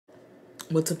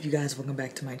What's up, you guys? Welcome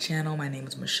back to my channel. My name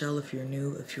is Michelle. If you're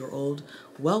new, if you're old,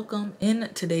 welcome. In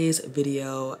today's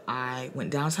video, I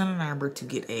went downtown Ann Arbor to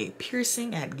get a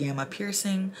piercing at Gamma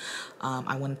Piercing.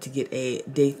 I wanted to get a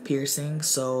Daith piercing,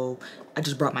 so I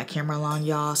just brought my camera along,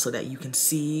 y'all, so that you can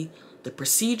see the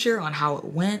procedure on how it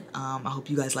went. I hope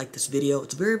you guys like this video.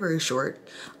 It's very, very short,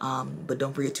 but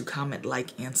don't forget to comment,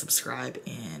 like, and subscribe,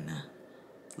 and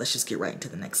let's just get right into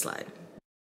the next slide.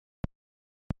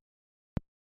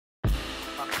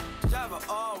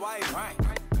 All white rank.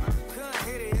 Couldn't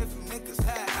hit it if niggas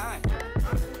had iron.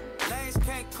 Lanes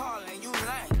can't call and you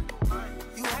lame.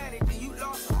 You had it and you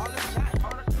lost all the time.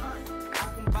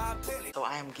 I can buy a Billy. So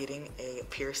I am getting a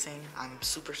piercing. I'm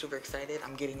super, super excited.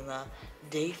 I'm getting the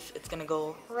Daith. It's gonna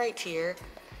go right here.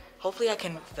 Hopefully I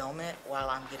can film it while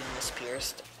I'm getting this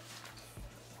pierced.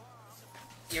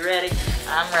 You ready?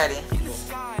 I'm ready. In the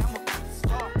sky, I'm a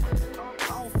star. I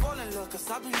don't fall in love 'cause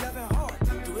I be loving hard.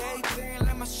 Do everything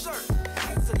like my shirt.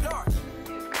 It's a dark.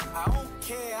 I don't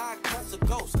care, I catch a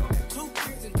ghost. 2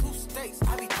 kids in 2 states,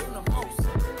 I be doing the most.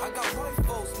 I got white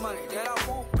folks money that I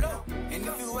won't blow. And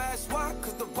if you ask why,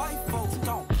 'cause the white folks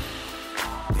don't.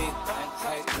 Big bank,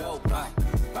 take little bank,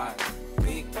 bank.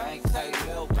 Big bank, take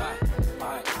little bank,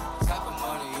 bank. Type of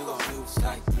money you gon' use,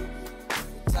 like.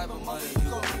 Type of money you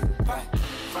gon' use, bank.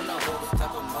 From the hood,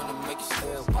 type of money make you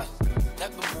still white.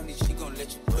 Type of money she gon'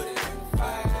 let you put it in the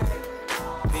fight.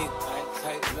 Big bank,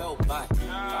 take little bank.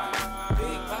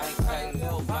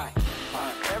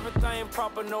 Everything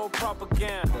proper, no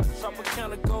propaganda.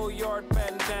 Tropicana go yard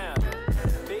bandana.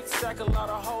 Big sack, a lot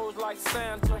of hoes like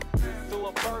Santa. Threw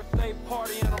a birthday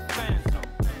party in a phantom.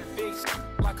 Big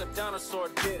like a dinosaur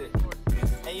did it.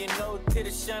 And you know, did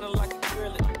it shining like a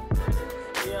grillet.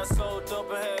 Yeah, I sold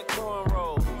dope and had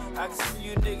cornrows. I can see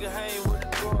you nigga hang with the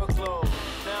door closed.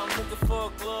 Now I'm looking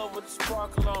for a glove with a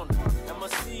sparkle on it. And my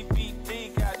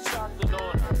CBD got chocolate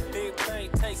on it. Big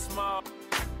bank, take small.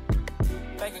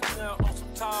 Bank account on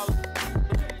some tall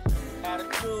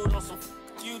attitude on some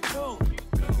you too.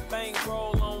 Bank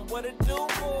roll on what it do.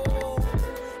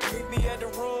 Meet me at the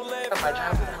roulette.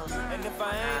 And if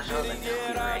I ain't did it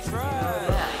yet, I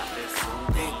try.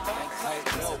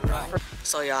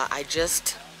 So y'all, I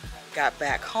just got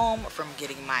back home from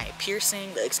getting my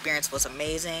piercing. The experience was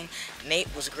amazing.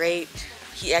 Nate was great.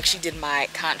 He actually did my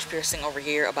conch piercing over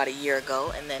here about a year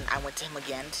ago, and then I went to him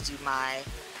again to do my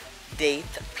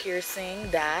Daith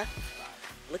piercing.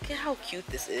 Look at how cute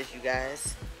this is, you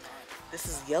guys. This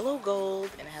is yellow gold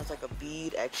and it has like a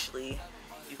bead. Actually,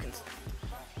 you can,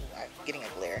 I'm getting a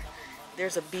glare.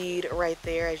 There's a bead right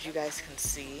there, as you guys can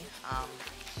see.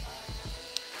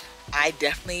 I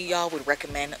definitely, y'all, would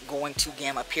recommend going to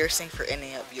Gamma Piercing for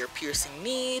any of your piercing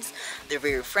needs. They're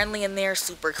very friendly in there,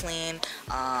 super clean,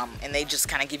 and they just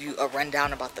kind of give you a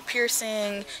rundown about the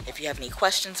piercing. If you have any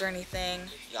questions or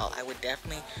anything, y'all, I would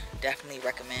definitely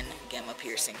recommend Gamma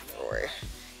Piercing for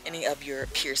any of your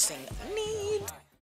piercing needs.